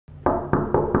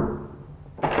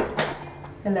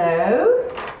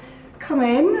Hello, come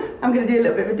in. I'm going to do a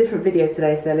little bit of a different video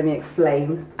today, so let me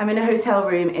explain. I'm in a hotel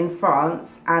room in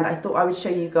France and I thought I would show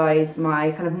you guys my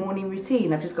kind of morning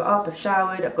routine. I've just got up, I've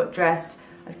showered, I've got dressed,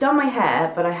 I've done my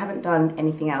hair, but I haven't done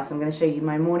anything else. I'm going to show you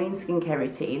my morning skincare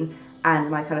routine and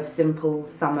my kind of simple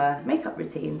summer makeup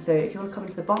routine. So if you want to come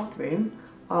into the bathroom,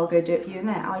 I'll go do it for you in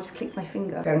there. Oh, I just clicked my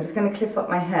finger. So I'm just going to clip up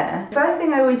my hair. First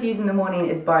thing I always use in the morning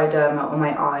is Bioderma on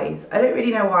my eyes. I don't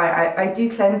really know why. I do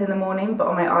cleanse in the morning, but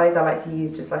on my eyes I like to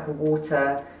use just like a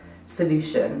water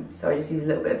solution. So I just use a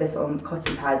little bit of this on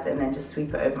cotton pads and then just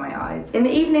sweep it over my eyes. In the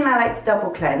evening I like to double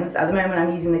cleanse. At the moment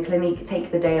I'm using the Clinique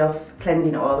Take the Day Off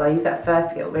cleansing oil. I use that first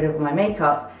to get rid of all my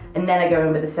makeup, and then I go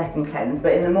in with the second cleanse.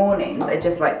 But in the mornings, I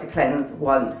just like to cleanse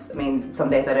once. I mean, some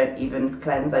days I don't even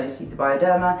cleanse, I just use the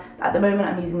Bioderma. At the moment,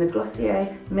 I'm using the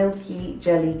Glossier Milky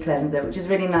Jelly Cleanser, which is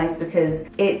really nice because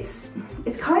it's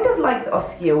kind of like the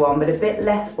Oskia one, but a bit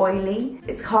less oily.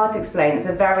 It's hard to explain. It's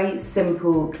a very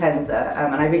simple cleanser,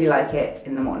 and I really like it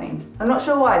in the morning. I'm not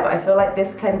sure why, but I feel like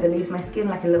this cleanser leaves my skin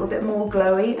like a little bit more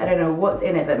glowy. I don't know what's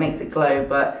in it that makes it glow,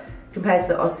 but compared to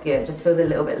the Oskia, it just feels a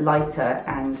little bit lighter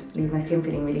and leaves my skin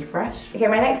feeling really fresh. Okay,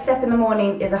 my next step in the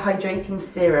morning is a hydrating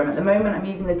serum. At the moment, I'm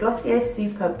using the Glossier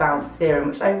Super Bounce Serum,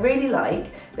 which I really like.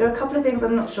 There are a couple of things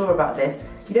I'm not sure about this.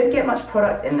 You don't get much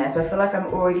product in there, so I feel like I'm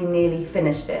already nearly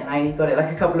finished it, and I only got it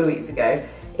like a couple of weeks ago.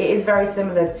 It is very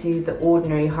similar to the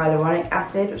ordinary hyaluronic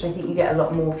acid, which I think you get a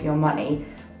lot more for your money.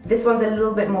 This one's a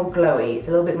little bit more glowy. It's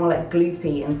a little bit more like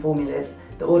gloopy in formula.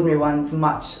 The ordinary one's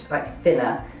much like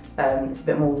thinner. It's a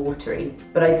bit more watery,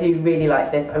 but I do really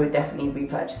like this. I would definitely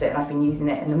repurchase it, and I've been using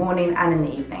it in the morning and in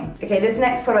the evening. Okay, this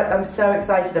next product I'm so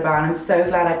excited about, and I'm so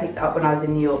glad I picked it up when I was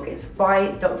in New York. It's by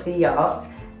Dr. Yart,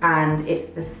 and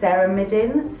it's the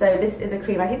Ceramidin. So this is a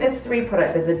cream. I think there's three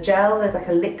products. There's a gel, there's like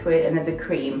a liquid, and there's a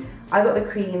cream. I got the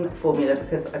cream formula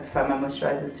because I prefer my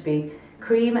moisturizers to be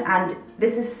cream, and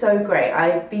this is so great.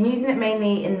 I've been using it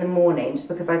mainly in the morning just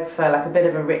because I prefer like a bit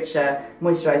of a richer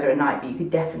moisturizer at night, but you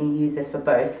could definitely use this for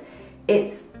both.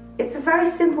 It's a very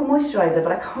simple moisturizer,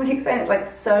 but I can't really explain it. It's like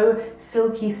so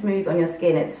silky smooth on your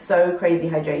skin. It's so crazy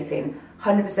hydrating.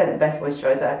 100% the best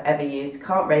moisturizer I've ever used.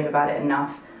 Can't rave about it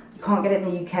enough. You can't get it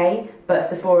in the UK, but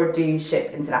Sephora do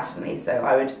ship internationally, so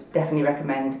I would definitely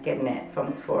recommend getting it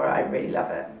from Sephora. I really love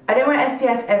it. I don't wear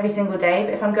SPF every single day,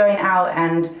 but if I'm going out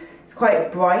and it's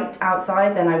quite bright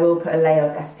outside, then I will put a layer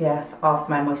of SPF after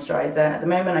my moisturizer. And at the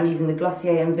moment I'm using the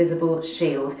Glossier Invisible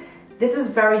Shield. This is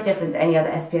very different to any other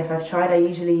SPF I've tried. I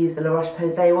usually use the La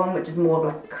Roche-Posay one, which is more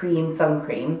of like a cream sun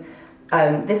cream.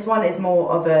 This one is more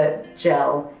of a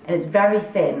gel, and it's very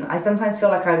thin. I sometimes feel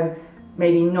like I'm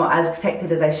maybe not as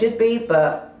protected as I should be,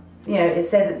 but you know, it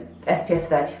says it's SPF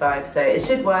 35, so it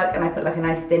should work, and I put like a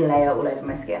nice thin layer all over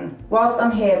my skin. Whilst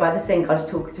I'm here by the sink, I'll just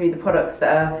talk through the products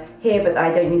that are here but that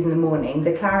I don't use in the morning.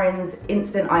 The Clarins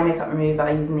Instant Eye Makeup Remover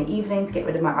I use in the evening to get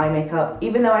rid of my eye makeup.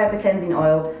 Even though I have the cleansing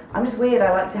oil, I'm just weird.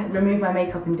 I like to remove my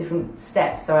makeup in different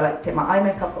steps, so I like to take my eye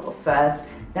makeup off first,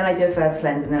 then I do a first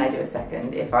cleanse, and then I do a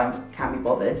second if I can't be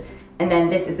bothered. And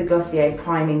then this is the Glossier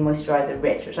Priming Moisturiser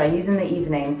Rich, which I use in the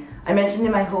evening. I mentioned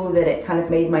in my haul that it kind of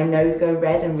made my nose go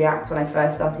red and react when I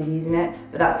first started using it,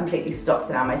 but that's completely stopped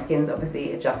now. My skin's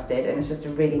obviously adjusted, and it's just a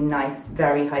really nice,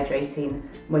 very hydrating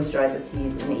moisturiser to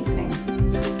use in the evening.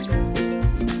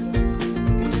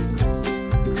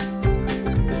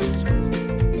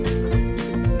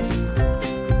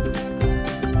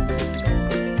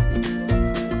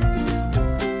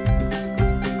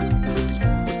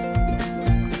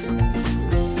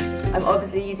 I'm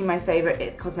obviously using my favourite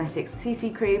IT Cosmetics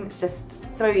CC cream. It's just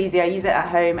so easy. I use it at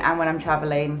home and when I'm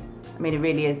travelling. I mean, it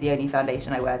really is the only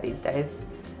foundation I wear these days.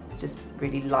 Just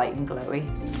really light and glowy.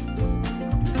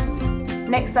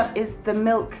 Next up is the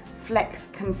Milk Flex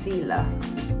Concealer.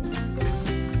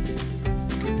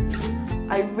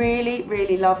 I really,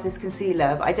 really love this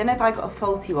concealer, but I don't know if I got a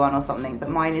faulty one or something, but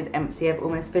mine is empty. I've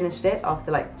almost finished it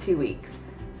after like 2 weeks.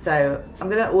 So I'm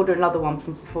gonna order another one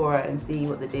from Sephora and see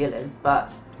what the deal is,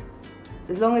 but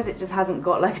as long as it just hasn't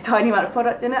got like a tiny amount of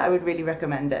product in it, I would really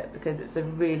recommend it because it's a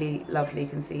really lovely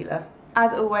concealer.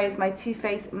 As always, my Too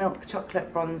Faced Milk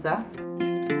Chocolate Bronzer.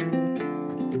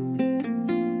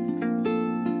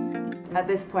 At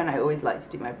this point, I always like to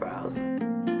do my brows.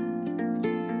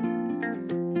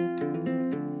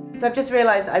 So I've just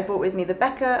realised that I brought with me the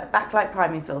Becca Backlight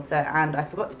Priming Filter, and I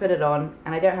forgot to put it on,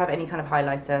 and I don't have any kind of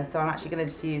highlighter, so I'm actually going to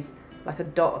just use like a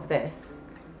dot of this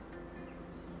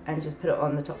and just put it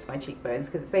on the tops of my cheekbones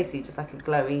because it's basically just like a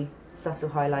glowy, subtle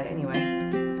highlight anyway.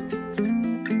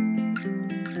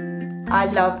 I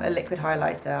love a liquid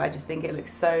highlighter. I just think it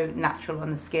looks so natural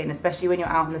on the skin, especially when you're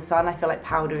out in the sun. I feel like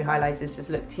powdery highlighters just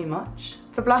look too much.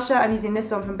 For blusher, I'm using this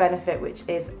one from Benefit, which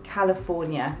is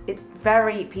California. It's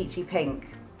very peachy pink,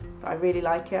 but I really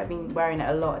like it. I've been wearing it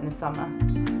a lot in the summer.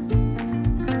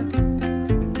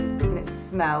 And it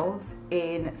smells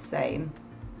insane.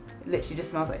 It literally just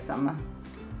smells like summer.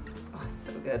 Oh, it's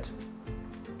so good.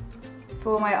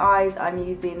 For my eyes, I'm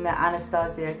using the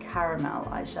Anastasia Caramel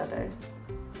eyeshadow,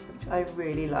 which I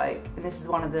really like. And this is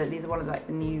these are one of like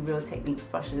the new Real Techniques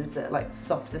brushes that are like the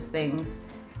softest things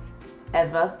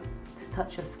ever to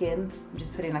touch your skin. I'm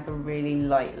just putting like a really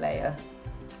light layer.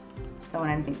 Don't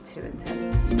want anything too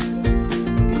intense.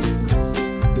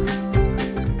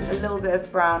 Just a little bit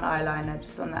of brown eyeliner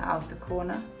just on the outer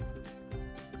corner.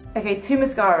 Okay, 2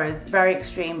 mascaras, very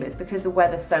extreme, but it's because the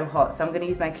weather's so hot. So I'm going to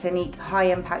use my Clinique High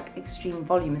Impact Extreme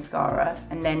Volume Mascara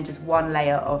and then just 1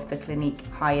 layer of the Clinique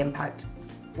High Impact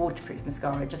Waterproof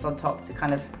Mascara just on top to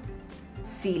kind of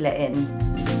seal it in.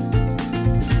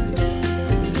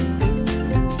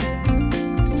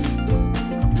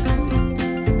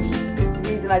 The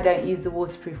reason I don't use the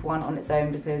waterproof one on its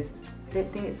own because I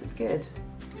don't think it's as good.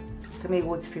 For me,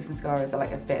 waterproof mascaras are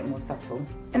like a bit more subtle.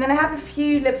 And then I have a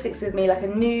few lipsticks with me, like a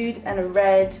nude and a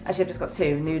red. Actually, I've just got 2,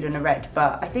 a nude and a red,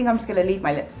 but I think I'm just gonna leave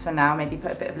my lips for now, maybe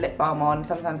put a bit of lip balm on.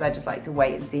 Sometimes I just like to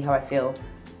wait and see how I feel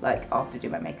like after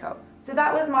doing my makeup. So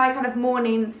that was my kind of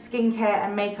morning skincare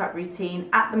and makeup routine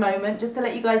at the moment, just to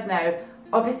let you guys know.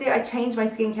 Obviously, I changed my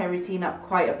skincare routine up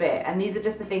quite a bit, and these are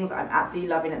just the things I'm absolutely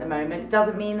loving at the moment. It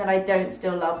doesn't mean that I don't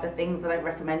still love the things that I've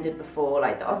recommended before,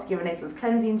 like the Oscar Renaissance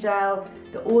Cleansing Gel,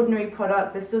 the Ordinary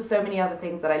products. There's still so many other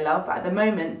things that I love, but at the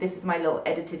moment, this is my little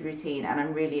edited routine, and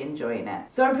I'm really enjoying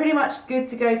it. So I'm pretty much good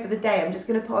to go for the day. I'm just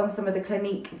gonna put on some of the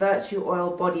Clinique Virtue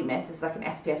Oil Body Mist. This is like an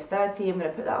SPF 30. I'm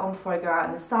gonna put that on before I go out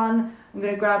in the sun. I'm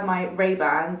going to grab my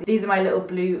Ray-Bans. These are my little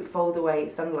blue fold-away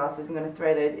sunglasses. I'm going to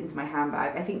throw those into my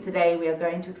handbag. I think today we are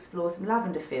going to explore some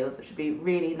lavender fields, which would be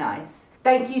really nice.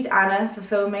 Thank you to Anna for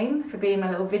filming, for being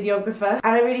my little videographer.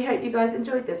 And I really hope you guys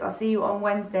enjoyed this. I'll see you on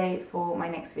Wednesday for my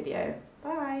next video.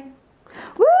 Bye.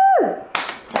 Woo!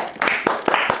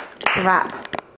 It's a wrap.